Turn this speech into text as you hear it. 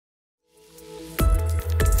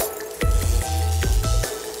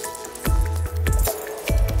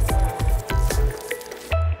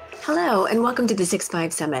and welcome to the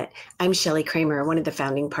 6-5 Summit. I'm Shelley Kramer, one of the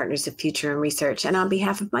founding partners of Futurum Research, and on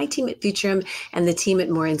behalf of my team at Futurum and the team at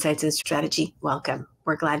Moor Insights and Strategy, welcome.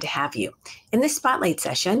 We're glad to have you. In this spotlight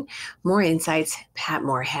session, Moor Insights' Pat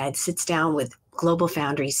Moorhead sits down with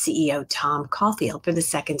GLOBALFOUNDRIES CEO Tom Caulfield for the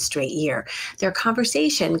second straight year. Their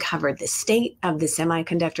conversation covered the state of the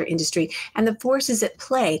semiconductor industry and the forces at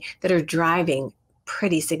play that are driving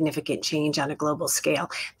pretty significant change on a global scale.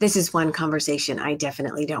 This is one conversation I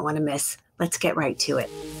definitely don't want to miss. Let's get right to it.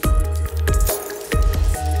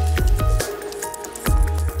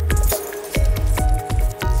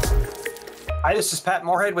 Hi, this is Pat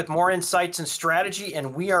Moorhead with Moor Insights and Strategy,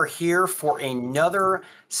 and we are here for another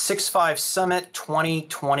 6-5 Summit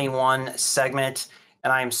 2021 segment.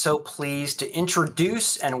 And I am so pleased to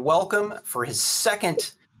introduce and welcome for his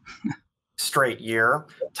second straight year,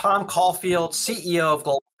 Tom Caulfield, CEO of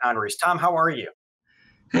GLOBALFOUNDRIES. Tom, how are you?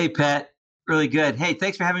 Hey, Pat. Really good. Hey,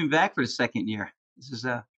 thanks for having me back for the second year. This is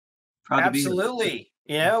proud to be here. Absolutely.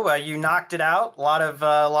 You know, you knocked it out. A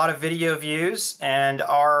lot of video views, and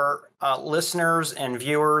our listeners and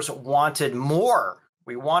viewers wanted more.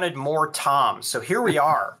 We wanted more Tom. So here we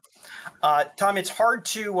are. Tom, it's hard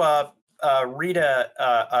to read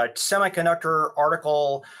a semiconductor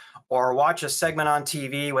article or watch a segment on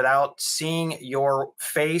TV without seeing your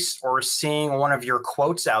face or seeing one of your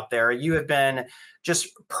quotes out there. You have been just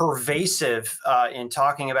pervasive in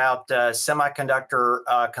talking about semiconductor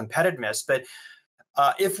competitiveness. But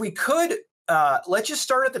if we could, let's just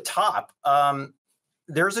start at the top.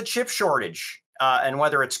 There's a chip shortage, and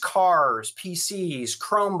whether it's cars, PCs,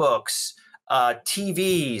 Chromebooks,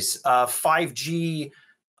 TVs, 5G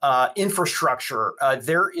infrastructure,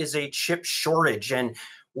 there is a chip shortage. And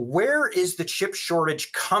where is the chip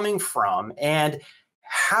shortage coming from? And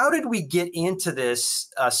how did we get into this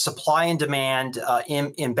supply and demand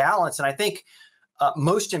imbalance? And I think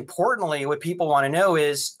most importantly, what people want to know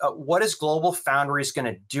is what is GLOBALFOUNDRIES going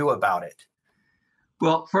to do about it?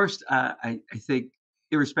 Well, first, I think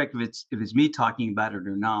irrespective if it's me talking about it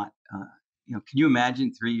or not, can you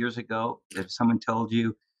imagine 3 years ago if someone told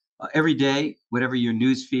you every day, whatever your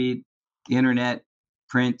news feed, the internet,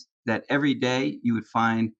 print, that every day you would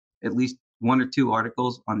find at least one or two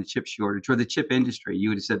articles on the chip shortage or the chip industry? You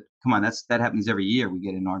would have said, come on, that happens every year we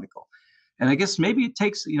get an article. And I guess maybe it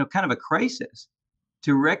takes, kind of a crisis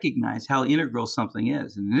to recognize how integral something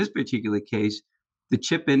is. And in this particular case, the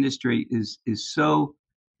chip industry is so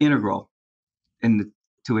integral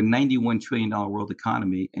to a $91 trillion world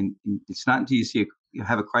economy. And it's not until you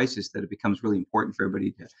have a crisis that it becomes really important for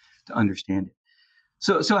everybody to understand it.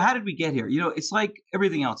 So how did we get here? It's like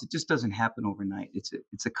everything else. It just doesn't happen overnight.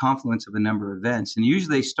 It's a confluence of a number of events. And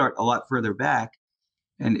usually they start a lot further back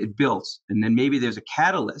and it builds. And then maybe there's a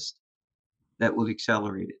catalyst that will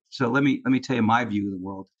accelerate it. So let me tell you my view of the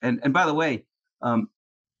world. And by the way, I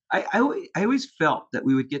always felt that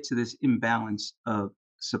we would get to this imbalance of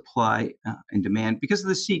supply and demand because of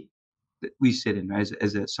the seat that we sit in, right,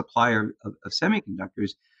 as a supplier of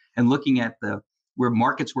semiconductors, and looking at where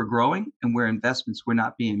markets were growing and where investments were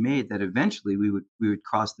not being made, that eventually we would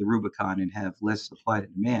cross the Rubicon and have less supply to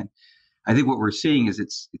demand. I think what we're seeing is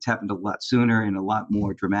it's happened a lot sooner and a lot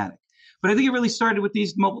more dramatic. But I think it really started with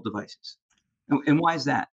these mobile devices. And why is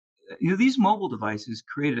that? These mobile devices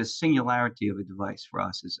created a singularity of a device for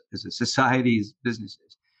us as a society, as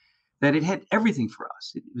businesses, that it had everything for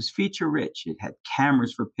us. It was feature rich. It had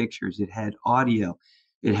cameras for pictures. It had audio.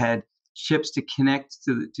 It had chips to connect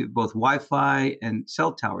to both Wi-Fi and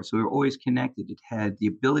cell towers. So we were always connected. It had the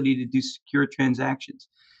ability to do secure transactions.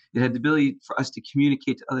 It had the ability for us to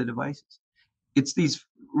communicate to other devices. It's these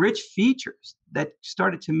rich features that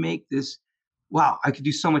started to make this, wow, I could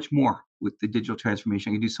do so much more with the digital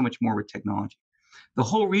transformation. I could do so much more with technology. The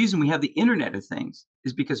whole reason we have the Internet of Things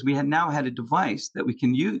is because we had now had a device that we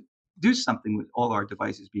can do something with all our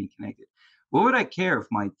devices being connected. What would I care if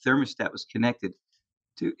my thermostat was connected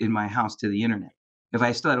in my house to the internet? If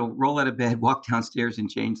I still had to roll out of bed, walk downstairs and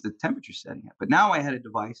change the temperature setting up. But now I had a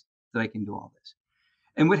device that I can do all this.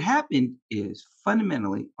 And what happened is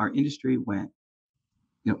fundamentally our industry went,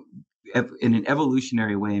 in an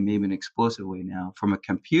evolutionary way and maybe an explosive way now, from a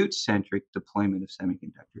compute-centric deployment of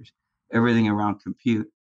semiconductors, everything around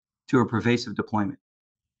compute, to a pervasive deployment.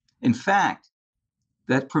 In fact,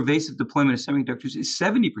 that pervasive deployment of semiconductors is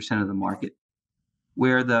 70% of the market,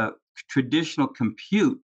 where the traditional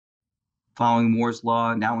compute, following Moore's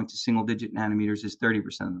law, now into single-digit nanometers, is 30%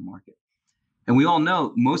 of the market. And we all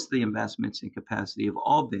know most of the investments in capacity have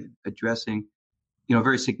all been addressing,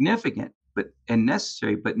 very significant and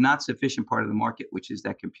necessary, but not sufficient part of the market, which is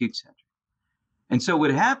that compute center. And so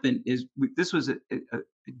what happened is this was a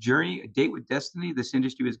journey, a date with destiny this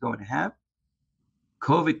industry was going to have.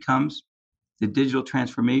 COVID comes, the digital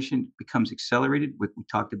transformation becomes accelerated, what we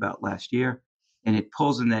talked about last year, and it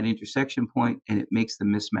pulls in that intersection point and it makes the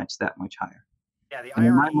mismatch that much higher. Yeah, the And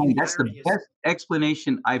in my irony, mind, the that's the irony is best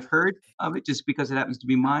explanation I've heard of it, just because it happens to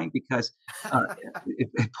be mine, because uh,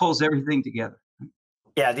 it pulls everything together.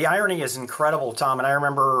 yeah, the irony is incredible, Tom. And I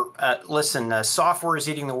remember, listen, software is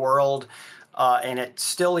eating the world, and it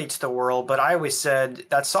still eats the world. But I always said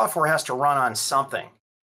that software has to run on something.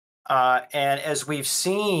 And as we've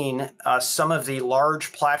seen, some of the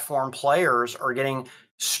large platform players are getting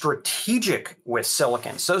strategic with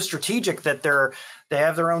silicon, so strategic that they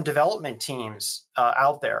have their own development teams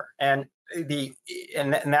out there. And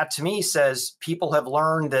that to me says people have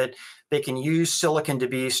learned that they can use silicon to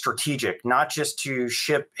be strategic, not just to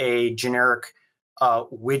ship a generic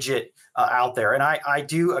widget out there. And I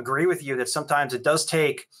do agree with you that sometimes it does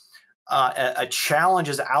take a challenge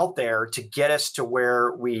is out there to get us to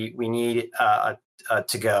where we need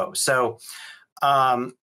to go. So,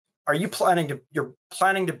 are you you're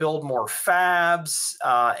planning to build more fabs?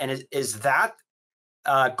 And is that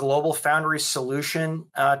GlobalFoundries solution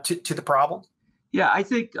to the problem? Yeah, I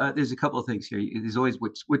think there's a couple of things here. There's always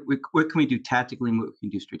what can we do tactically and what we can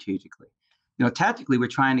do strategically. Tactically, we're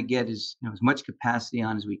trying to get as much capacity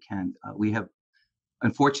on as we can. We have,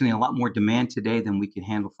 unfortunately, a lot more demand today than we can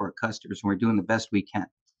handle for our customers, and we're doing the best we can.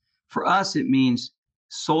 For us, it means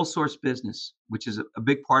sole source business, which is a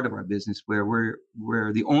big part of our business, where we're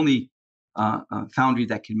the only foundry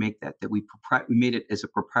that can make that we made it as a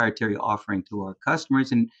proprietary offering to our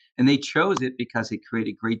customers, and they chose it because it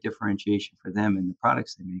created great differentiation for them and the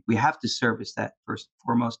products they make. We have to service that first and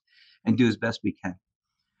foremost and do as best we can.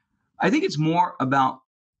 I think it's more about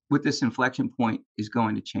what this inflection point is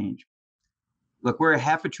going to change. Look, we're a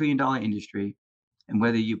 $500 billion industry, and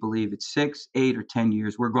whether you believe it's 6, 8, or 10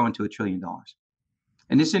 years, we're growing to $1 trillion.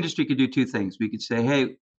 And this industry could do two things. We could say,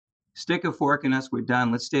 hey, stick a fork in us, we're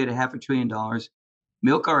done. Let's stay at $500 billion,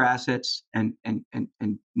 milk our assets, and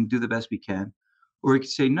do the best we can. Or we could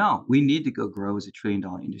say, no, we need to go grow as $1 trillion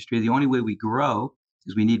industry. The only way we grow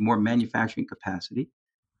is we need more manufacturing capacity.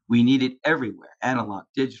 We need it everywhere: analog,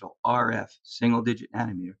 digital, RF, single digit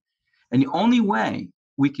nanometer. And the only way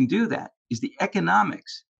we can do that is the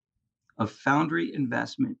economics of foundry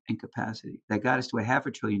investment and capacity that got us to a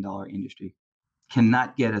 $500 billion industry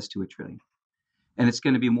cannot get us to $1 trillion. And it's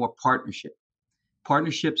going to be more partnerships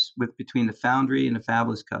between the foundry and the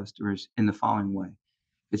fabless customers in the following way.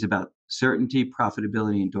 It's about certainty,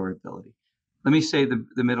 profitability, and durability. Let me say the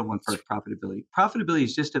middle one first: profitability. Profitability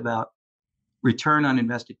is just about return on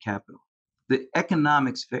invested capital. The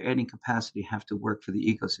economics for adding capacity have to work for the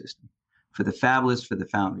ecosystem, for the fabless, for the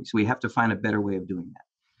foundry. So we have to find a better way of doing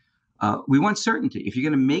that. We want certainty. If you're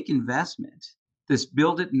going to make investments, this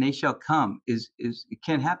build it and they shall come it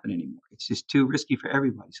can't happen anymore. It's just too risky for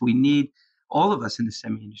everybody. So we need, all of us in the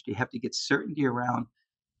semi industry have to get certainty around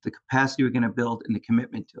the capacity we're going to build and the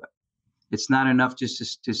commitment to it. It's not enough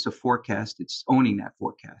just to forecast. It's owning that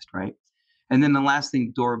forecast, right? And then the last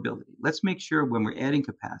thing, durability. Let's make sure when we're adding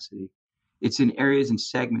capacity, it's in areas and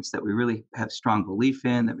segments that we really have strong belief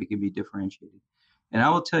in, that we can be differentiated. And I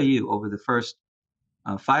will tell you, over the first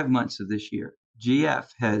 5 months of this year, GF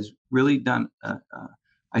has really done,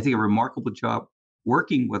 I think, a remarkable job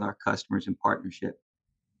working with our customers in partnership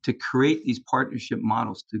to create these partnership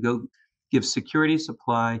models to go give security of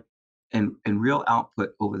supply and real output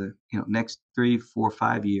over the next 3, 4,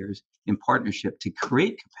 5 years in partnership to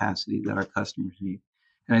create capacity that our customers need.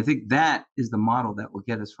 And I think that is the model that will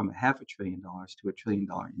get us from $500 billion to $1 trillion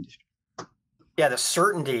industry. Yeah, the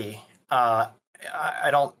certainty. I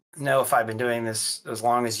don't know if I've been doing this as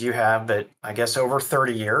long as you have, but I guess over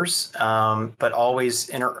 30 years, but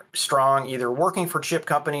always strong, either working for chip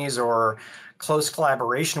companies or close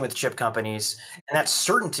collaboration with chip companies. And that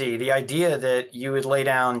certainty, the idea that you would lay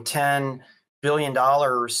down $10 billion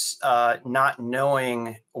not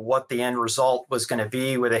knowing what the end result was going to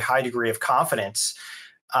be with a high degree of confidence,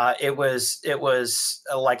 it was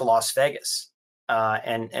like Las Vegas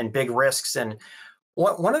and big risks. And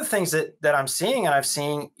one of the things that I'm seeing, and I've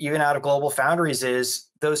seen even out of GlobalFoundries, is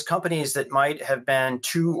those companies that might have been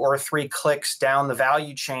 2 or 3 clicks down the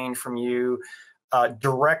value chain from you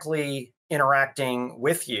directly interacting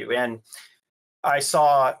with you. And I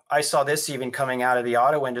saw this even coming out of the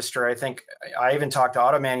auto industry. I think I even talked to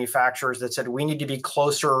auto manufacturers that said we need to be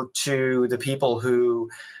closer to the people who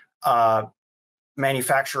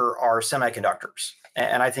manufacture our semiconductors.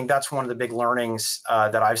 And I think that's one of the big learnings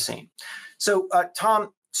that I've seen. So,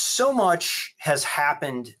 Tom, so much has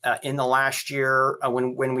happened in the last year.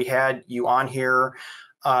 When we had you on here,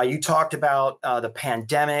 you talked about the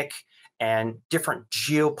pandemic and different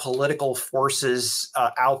geopolitical forces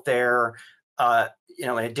out there. In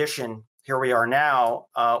addition, here we are now.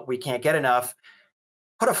 We can't get enough.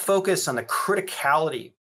 Put a focus on the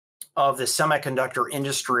criticality of the semiconductor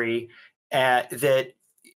industry that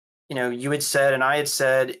you had said and I had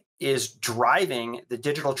said is driving the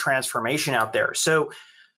digital transformation out there. So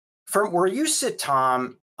from where you sit,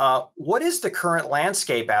 Tom, what is the current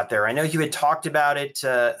landscape out there? I know you had talked about it,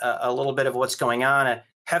 a little bit of what's going on.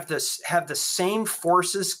 Have the same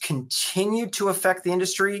forces continued to affect the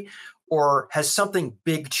industry, or has something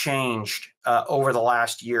big changed over the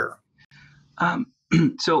last year?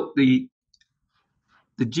 So the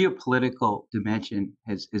geopolitical dimension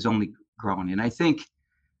has only grown, and I think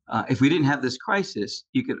if we didn't have this crisis,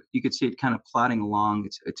 you could see it kind of plodding along.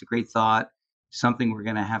 It's a great thought, something we're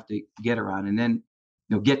going to have to get around, and then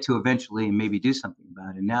get to eventually and maybe do something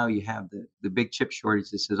about it. Now you have the big chip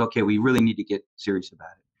shortage that says, okay, we really need to get serious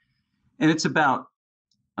about it, and it's about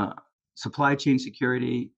supply chain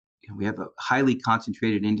security. We have a highly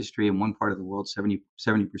concentrated industry in one part of the world. 70%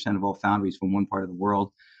 of all foundries from one part of the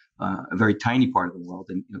world, a very tiny part of the world,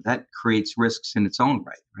 and that creates risks in its own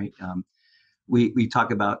right. Right. We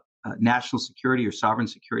talk about national security or sovereign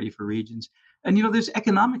security for regions, and there's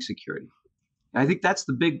economic security. And I think that's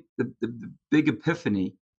the big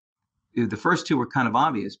epiphany. The first two were kind of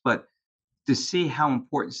obvious, but to see how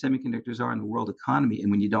important semiconductors are in the world economy,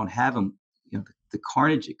 and when you don't have them, the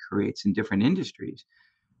carnage it creates in different industries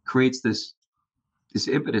creates this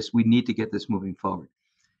impetus. We need to get this moving forward.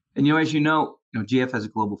 And as GF has a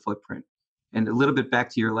global footprint. And a little bit back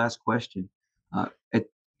to your last question,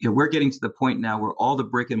 we're getting to the point now where all the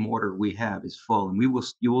brick and mortar we have is full, and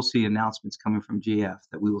you will see announcements coming from GF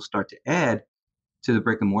that we will start to add to the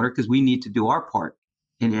brick and mortar because we need to do our part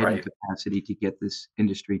in adding capacity to get this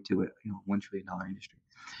industry to a $1 trillion industry.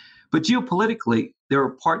 But geopolitically, there are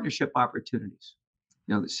partnership opportunities.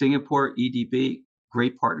 The Singapore, EDB,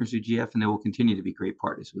 great partners with GF, and they will continue to be great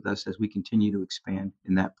partners with us as we continue to expand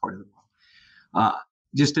in that part of the world.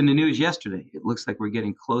 Just in the news yesterday, it looks like we're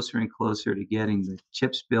getting closer and closer to getting the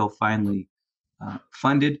CHIPS bill finally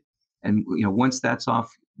funded. And once that's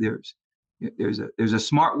off, there's a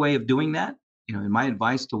smart way of doing that. And my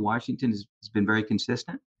advice to Washington has been very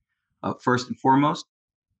consistent. First and foremost,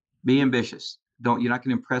 be ambitious. You're not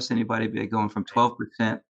going to impress anybody by going from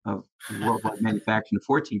 12% of worldwide manufacturing to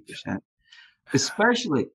 14%,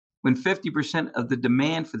 especially when 50% of the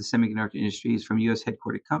demand for the semiconductor industry is from U.S.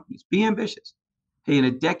 headquartered companies. Be ambitious. Hey, in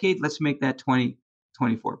a decade, let's make that 24%,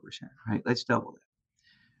 right? Let's double that.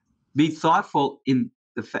 Be thoughtful in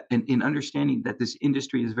understanding that this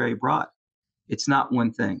industry is very broad. It's not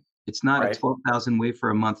one thing. It's not a 12,000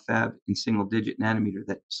 wafer a month fab in single digit nanometer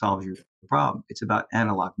that solves your problem. It's about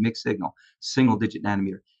analog, mixed signal, single digit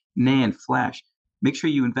nanometer, NAND, flash. Make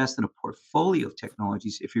sure you invest in a portfolio of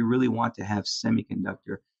technologies if you really want to have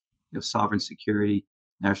semiconductor, sovereign security,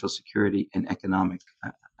 national security, and economic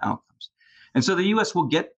outcomes. And so the U.S. will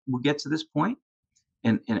get to this point,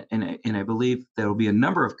 and I believe there will be a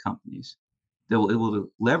number of companies that will be able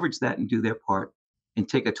to leverage that and do their part and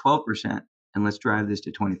take a 12% and let's drive this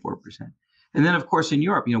to 24%. And then, of course, in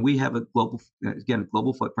Europe, we have a global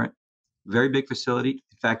footprint, very big facility.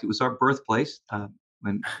 In fact, it was our birthplace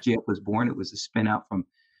when GF was born. It was a spin out from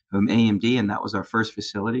AMD, and that was our first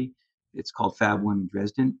facility. It's called Fab 1 in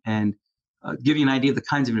Dresden. And give you an idea of the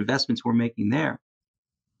kinds of investments we're making there.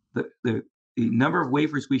 The number of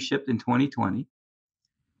wafers we shipped in 2020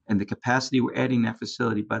 and the capacity we're adding in that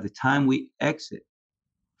facility by the time we exit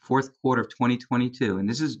fourth quarter of 2022, and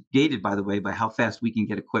this is gated, by the way, by how fast we can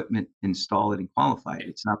get equipment, install it, and qualify it.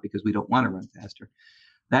 It's not because we don't want to run faster.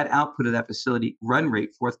 That output of that facility run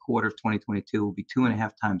rate, fourth quarter of 2022, will be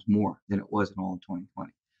 2.5 times more than it was in all of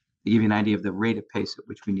 2020. To give you an idea of the rate of pace at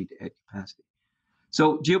which we need to add capacity.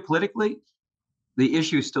 So geopolitically, the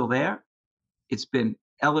issue is still there. It's been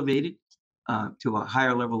elevated to a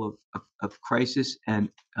higher level of crisis and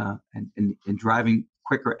driving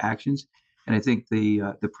quicker actions. And I think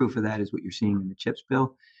the proof of that is what you're seeing in the CHIPS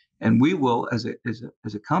bill. And we will, as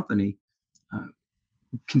a company,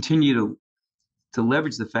 continue to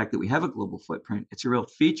leverage the fact that we have a global footprint. It's a real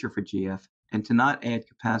feature for GF, and to not add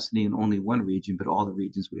capacity in only one region, but all the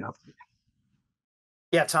regions we operate.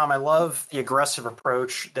 Yeah, Tom, I love the aggressive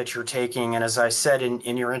approach that you're taking. And as I said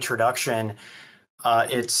in your introduction,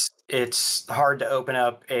 it's hard to open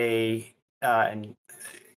up and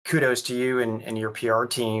kudos to you and your PR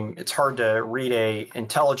team. It's hard to read a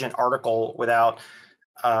intelligent article without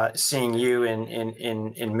seeing you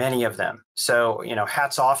in many of them. So,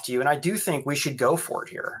 hats off to you. And I do think we should go for it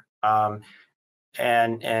here.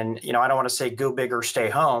 And I don't want to say go big or stay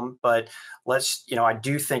home, but let's, I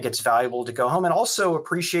do think it's valuable to go home, and also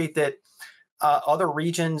appreciate that other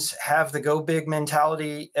regions have the go big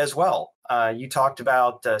mentality as well. You talked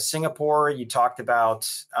about Singapore, you talked about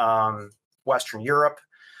Western Europe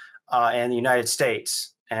and the United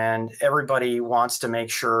States, and everybody wants to make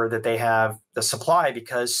sure that they have the supply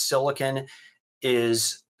because silicon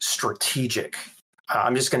is strategic.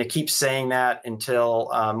 I'm just going to keep saying that until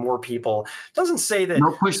more people. Doesn't say that.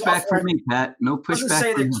 No pushback from me, Pat. No pushback. Doesn't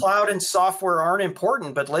say that cloud and software aren't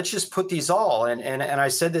important, but let's just put these all. And I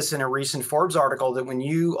said this in a recent Forbes article that when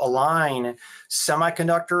you align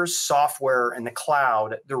semiconductors, software, and the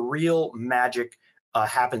cloud, the real magic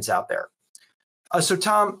happens out there. So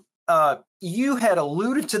Tom, you had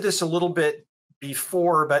alluded to this a little bit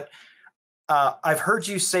before, but I've heard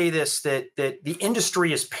you say this, that the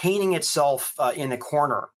industry is painting itself in the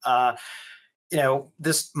corner.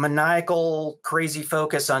 This maniacal, crazy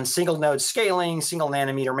focus on single node scaling, single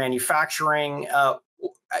nanometer manufacturing.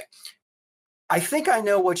 I think I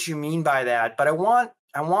know what you mean by that, but I want,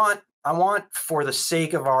 for the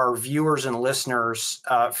sake of our viewers and listeners,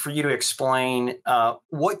 for you to explain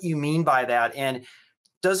what you mean by that, and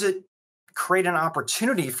does it create an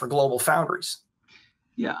opportunity for GlobalFoundries?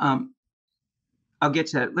 Yeah. I'll get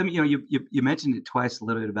to that. Let me, you mentioned it twice a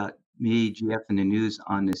little bit about me, GF, and the news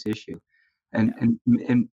on this issue. And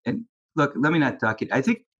look, let me not duck it. I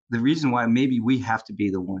think the reason why maybe we have to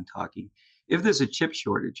be the one talking, if there's a chip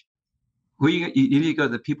shortage, you need to go to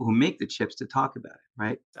the people who make the chips to talk about it,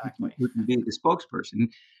 right? Exactly. Who can be the spokesperson.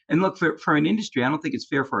 And look, for an industry, I don't think it's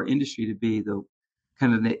fair for our industry to be the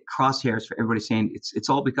kind of the crosshairs for everybody saying it's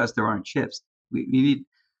all because there aren't chips. We need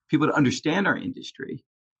people to understand our industry,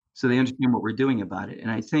 so they understand what we're doing about it.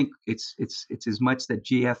 And I think it's as much that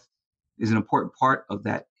GF is an important part of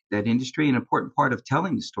that industry, an important part of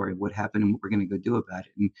telling the story of what happened and what we're going to go do about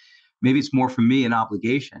it. And maybe it's more for me an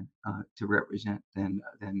obligation to represent than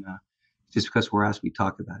just because we're asked, we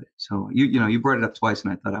talk about it. So you brought it up twice,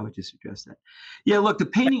 and I thought I would just address that. Yeah, look, the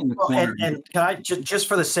painting in the corner. And can I just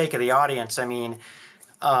for the sake of the audience, I mean,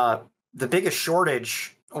 the biggest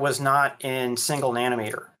shortage was not in single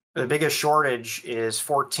nanometer. The biggest shortage is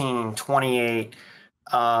 14, 28,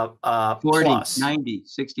 40, plus. 90,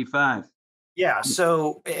 65. Yeah.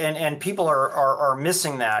 So, and people are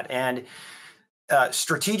missing that. And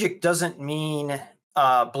strategic doesn't mean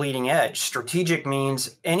bleeding edge. Strategic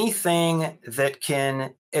means anything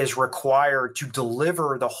that is required to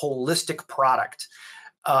deliver the holistic product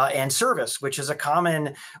and service, which is a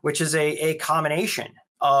combination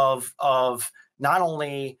of not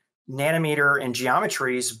only nanometer and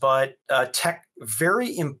geometries, but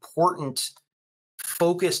very important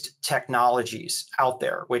focused technologies out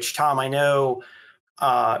there, which, Tom, I know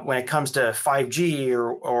when it comes to 5G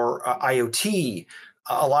or IoT,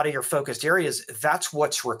 a lot of your focused areas, that's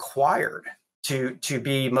what's required to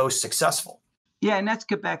be most successful. Yeah, and let's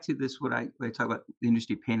get back to this, when I talk about the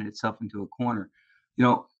industry painted itself into a corner.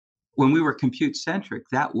 When we were compute-centric,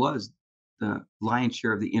 that was the lion's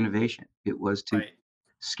share of the innovation. It was to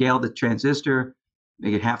scale the transistor,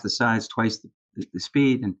 make it half the size, twice the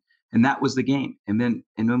speed, and that was the game. And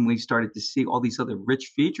then we started to see all these other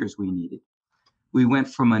rich features we needed, we went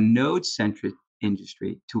from a node-centric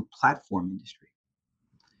industry to a platform industry,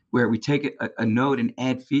 where we take a node and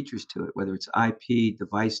add features to it, whether it's IP,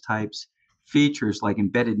 device types, features like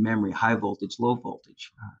embedded memory, high voltage, low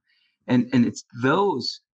voltage. And it's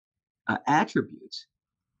those attributes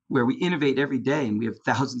where we innovate every day, and we have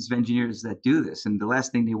thousands of engineers that do this. And the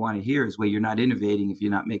last thing they want to hear is, well, you're not innovating if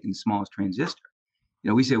you're not making the smallest transistor.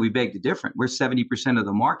 We say we beg to differ. We're 70% of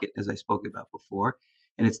the market, as I spoke about before.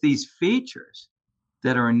 And it's these features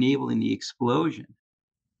that are enabling the explosion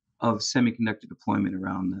of semiconductor deployment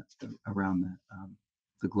around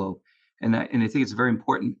the globe. And I think it's a very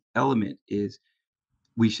important element is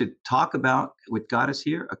we should talk about what got us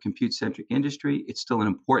here, a compute-centric industry. It's still an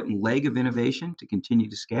important leg of innovation to continue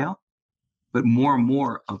to scale, but more and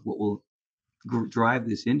more of what will drive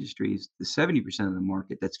this industry is the 70% of the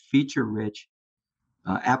market that's feature-rich,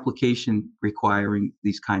 application requiring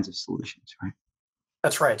these kinds of solutions, right?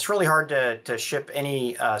 That's right. It's really hard to ship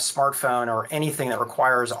any smartphone or anything that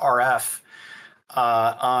requires RF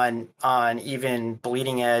on even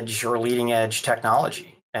bleeding edge or leading edge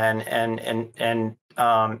technology. Well,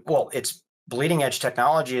 it's bleeding edge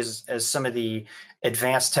technology as some of the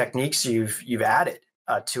advanced techniques you've added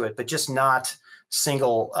to it, but just not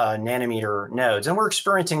single nanometer nodes. And we're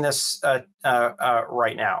experiencing this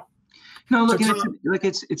right now. No, look,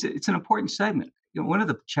 it's an important segment. one of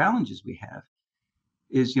the challenges we have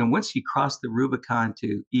is, once you cross the Rubicon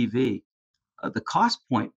to EV, the cost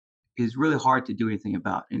point is really hard to do anything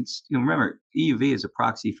about. And remember, EUV is a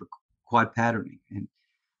proxy for quad patterning,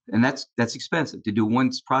 and that's expensive. To do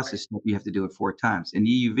one process step, you have to do it 4 times. And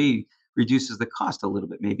EUV reduces the cost a little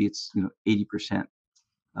bit. Maybe it's 80%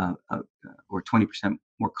 or 20%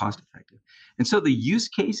 more cost effective. And so the use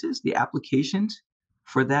cases, the applications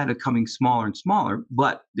for that are coming smaller and smaller,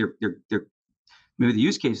 but they're maybe the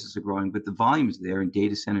use cases are growing, but the volume is there in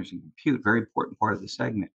data centers and compute, very important part of the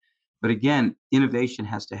segment. But again, innovation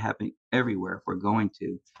has to happen everywhere if we're going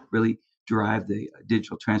to really drive the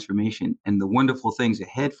digital transformation and the wonderful things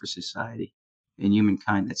ahead for society and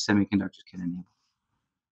humankind that semiconductors can enable.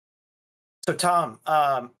 So Tom,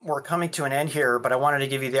 we're coming to an end here, but I wanted to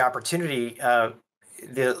give you the opportunity.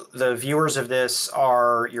 The viewers of this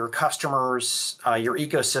are your customers, your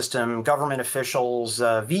ecosystem, government officials,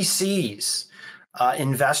 VCs,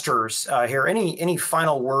 investors here. Any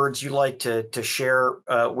final words you'd like to share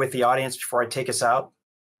with the audience before I take us out?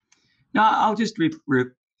 No, I'll just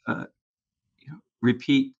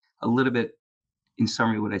repeat a little bit in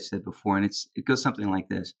summary what I said before, and it goes something like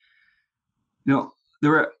this.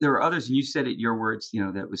 There are others, and you said it, your words,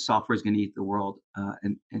 that was software is going to eat the world,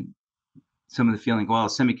 and some of the feeling, well,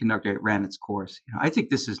 semiconductor ran its course. I think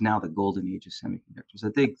this is now the golden age of semiconductors. I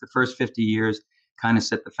think the first 50 years kind of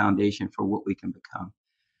set the foundation for what we can become.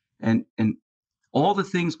 And all the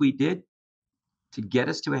things we did to get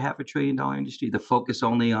us to a $500 billion industry, the focus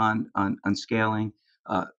only on scaling,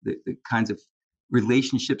 the kinds of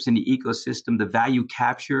relationships in the ecosystem, the value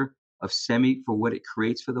capture of semi for what it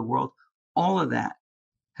creates for the world, all of that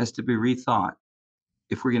has to be rethought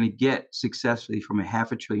if we're going to get successfully from a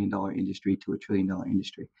 $500 billion industry to a $1 trillion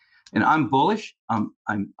industry. And I'm bullish. I'm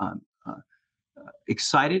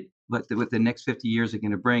excited, but what the next 50 years are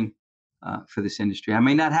going to bring for this industry. I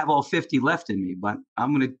may not have all 50 left in me, but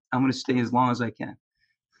I'm gonna stay as long as I can.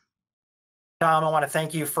 Tom, I want to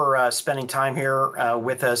thank you for spending time here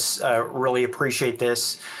with us. Really appreciate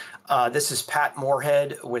this. This is Pat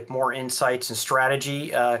Moorhead with More Insights and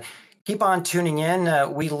Strategy. Keep on tuning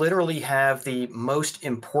in. We literally have the most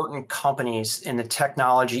important companies in the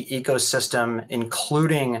technology ecosystem,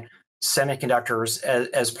 including semiconductors,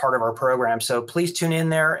 as part of our program. So please tune in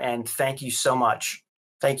there, and thank you so much.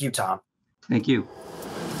 Thank you, Tom. Thank you.